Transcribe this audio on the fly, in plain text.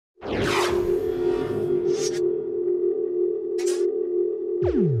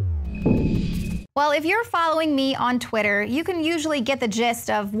Well, if you're following me on Twitter, you can usually get the gist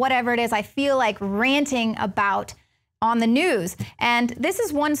of whatever it is I feel like ranting about on the news. And this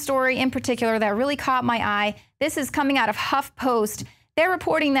is one story in particular that really caught my eye. This is coming out of HuffPost. They're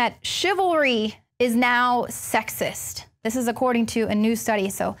reporting that chivalry is now sexist. This is according to a new study.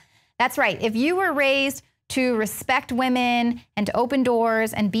 So that's right. If you were raised to respect women and to open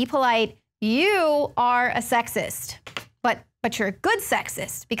doors and be polite, you are a sexist. But you're a good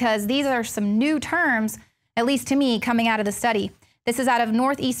sexist, because these are some new terms, at least to me, coming out of the study. This is out of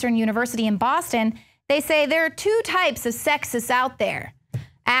Northeastern University in Boston. They say there are two types of sexists out there.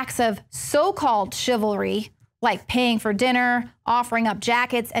 Acts of so-called chivalry, like paying for dinner, offering up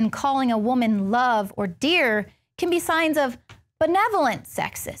jackets, and calling a woman love or dear, can be signs of benevolent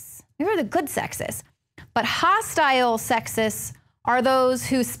sexists. You're the good sexists. But hostile sexists are those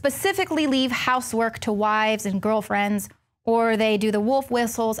who specifically leave housework to wives and girlfriends, or they do the wolf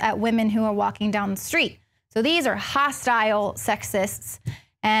whistles at women who are walking down the street. So these are hostile sexists.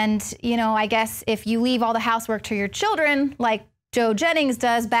 And, you know, I guess if you leave all the housework to your children, like Joe Jennings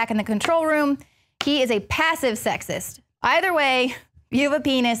does back in the control room, he is a passive sexist. Either way, you have a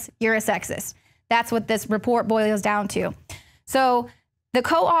penis, you're a sexist. That's what this report boils down to. So the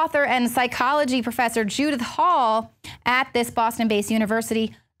co-author and psychology professor Judith Hall at this Boston-based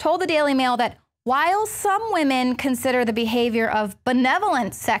university told the Daily Mail that while some women consider the behavior of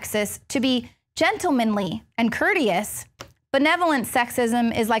benevolent sexists to be gentlemanly and courteous, benevolent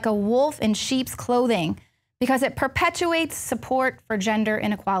sexism is like a wolf in sheep's clothing because it perpetuates support for gender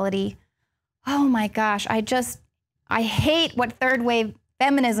inequality. Oh my gosh, I hate what third wave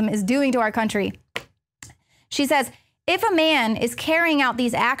feminism is doing to our country. She says, if a man is carrying out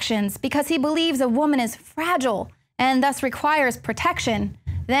these actions because he believes a woman is fragile and thus requires protection,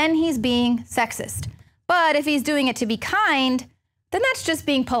 then he's being sexist. But if he's doing it to be kind, then that's just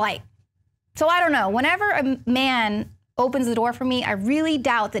being polite. So I don't know, whenever a man opens the door for me, I really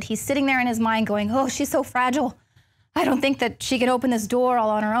doubt that he's sitting there in his mind going, oh, she's so fragile. I don't think that she can open this door all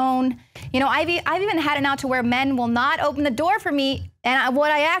on her own. You know, I've even had it now to where men will not open the door for me, and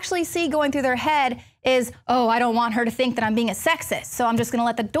what I actually see going through their head is, oh, I don't want her to think that I'm being a sexist, so I'm just gonna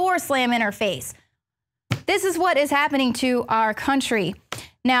let the door slam in her face. This is what is happening to our country.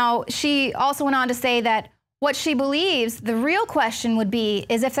 Now, she also went on to say that what she believes the real question would be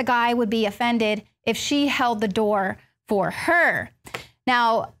is if the guy would be offended if she held the door for her.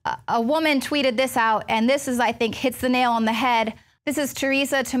 Now, a woman tweeted this out, and this is, I think, hits the nail on the head. This is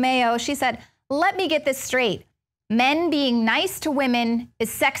Teresa Tomeo. She said, let me get this straight. Men being nice to women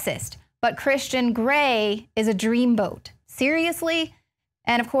is sexist, but Christian Grey is a dreamboat. Seriously?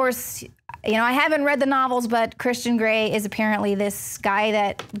 And of course, you know, I haven't read the novels, but Christian Grey is apparently this guy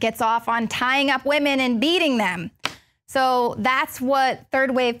that gets off on tying up women and beating them. So that's what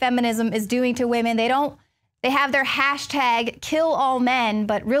third wave feminism is doing to women. They have their hashtag kill all men,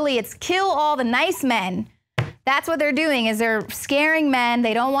 but really it's kill all the nice men. That's what they're doing, is they're scaring men.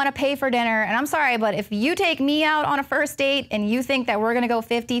 They don't want to pay for dinner. And I'm sorry, but if you take me out on a first date and you think that we're going to go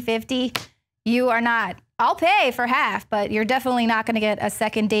 50-50, you are not. I'll pay for half, but you're definitely not going to get a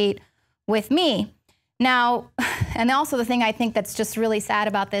second date with me. Now, and also the thing I think that's just really sad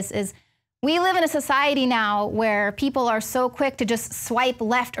about this is we live in a society now where people are so quick to just swipe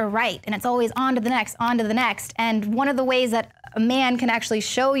left or right, and it's always on to the next, on to the next. And one of the ways that a man can actually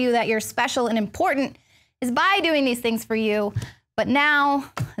show you that you're special and important is by doing these things for you. But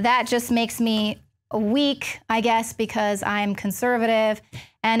now that just makes me weak, I guess, because I'm conservative.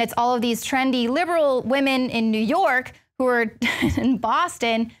 And it's all of these trendy liberal women in New York who are in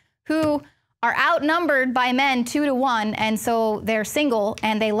Boston who are outnumbered by men 2-to-1, and so they're single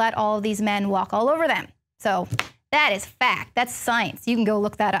and they let all of these men walk all over them. So that is fact. That's science. You can go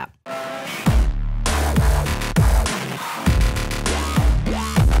look that up.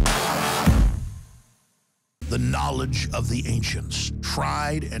 The knowledge of the ancients,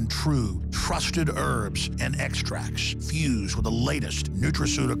 tried and true, trusted herbs and extracts fused with the latest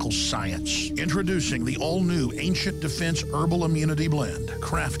nutraceutical science. Introducing the all-new Ancient Defense Herbal Immunity Blend,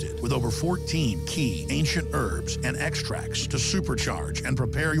 crafted with over 14 key ancient herbs and extracts to supercharge and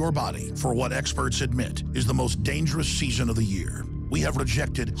prepare your body for what experts admit is the most dangerous season of the year. We have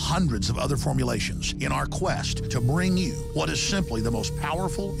rejected hundreds of other formulations in our quest to bring you what is simply the most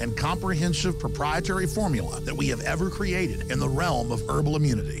powerful and comprehensive proprietary formula that we have ever created in the realm of herbal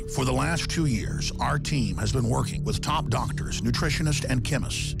immunity. For the last 2 years, our team has been working with top doctors, nutritionists, and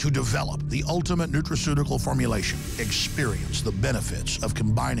chemists to develop the ultimate nutraceutical formulation. Experience the benefits of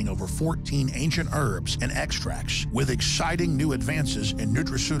combining over 14 ancient herbs and extracts with exciting new advances in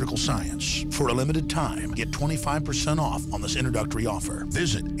nutraceutical science. For a limited time, get 25% off on this introductory introductory offer.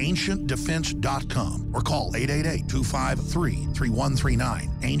 Visit ancientdefense.com or call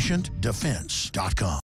 888-253-3139. ancientdefense.com.